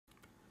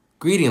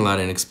Greeting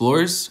Latin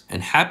explorers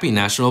and happy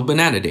National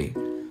Banana Day.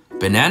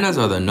 Bananas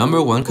are the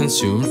 #1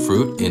 consumed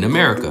fruit in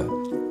America.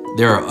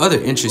 There are other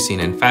interesting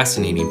and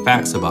fascinating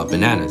facts about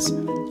bananas.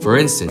 For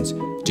instance,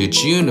 did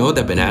you know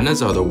that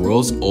bananas are the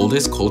world's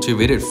oldest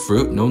cultivated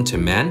fruit known to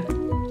man?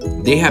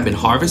 They have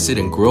been harvested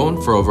and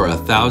grown for over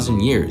 1,000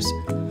 years.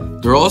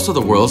 They're also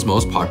the world's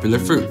most popular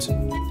fruit.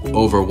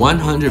 Over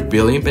 100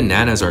 billion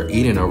bananas are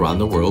eaten around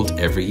the world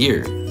every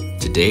year.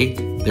 Today,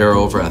 there are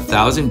over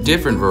 1,000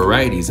 different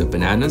varieties of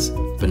bananas,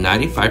 but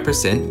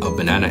 95% of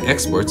banana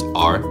exports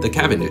are the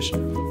Cavendish.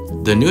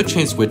 The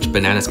nutrients which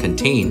bananas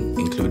contain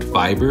include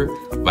fiber,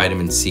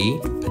 vitamin C,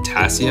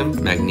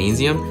 potassium,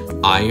 magnesium,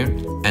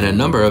 iron, and a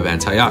number of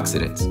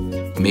antioxidants,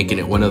 making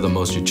it one of the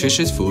most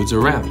nutritious foods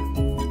around.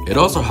 It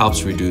also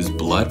helps reduce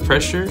blood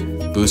pressure,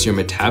 boost your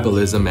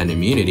metabolism and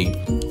immunity,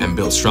 and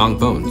build strong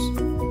bones.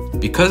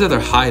 Because of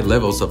their high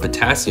levels of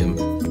potassium,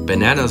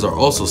 bananas are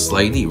also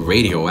slightly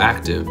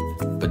radioactive,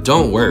 but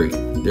don't worry,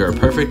 they are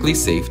perfectly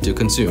safe to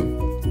consume.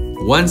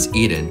 Once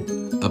eaten,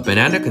 a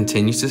banana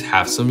continues to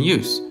have some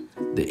use.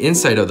 The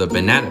inside of the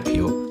banana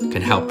peel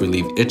can help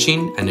relieve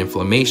itching and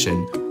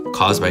inflammation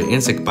caused by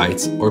insect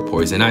bites or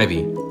poison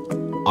ivy.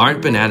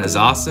 Aren't bananas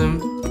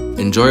awesome?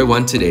 Enjoy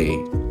one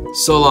today.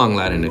 So long,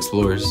 Latin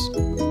explorers.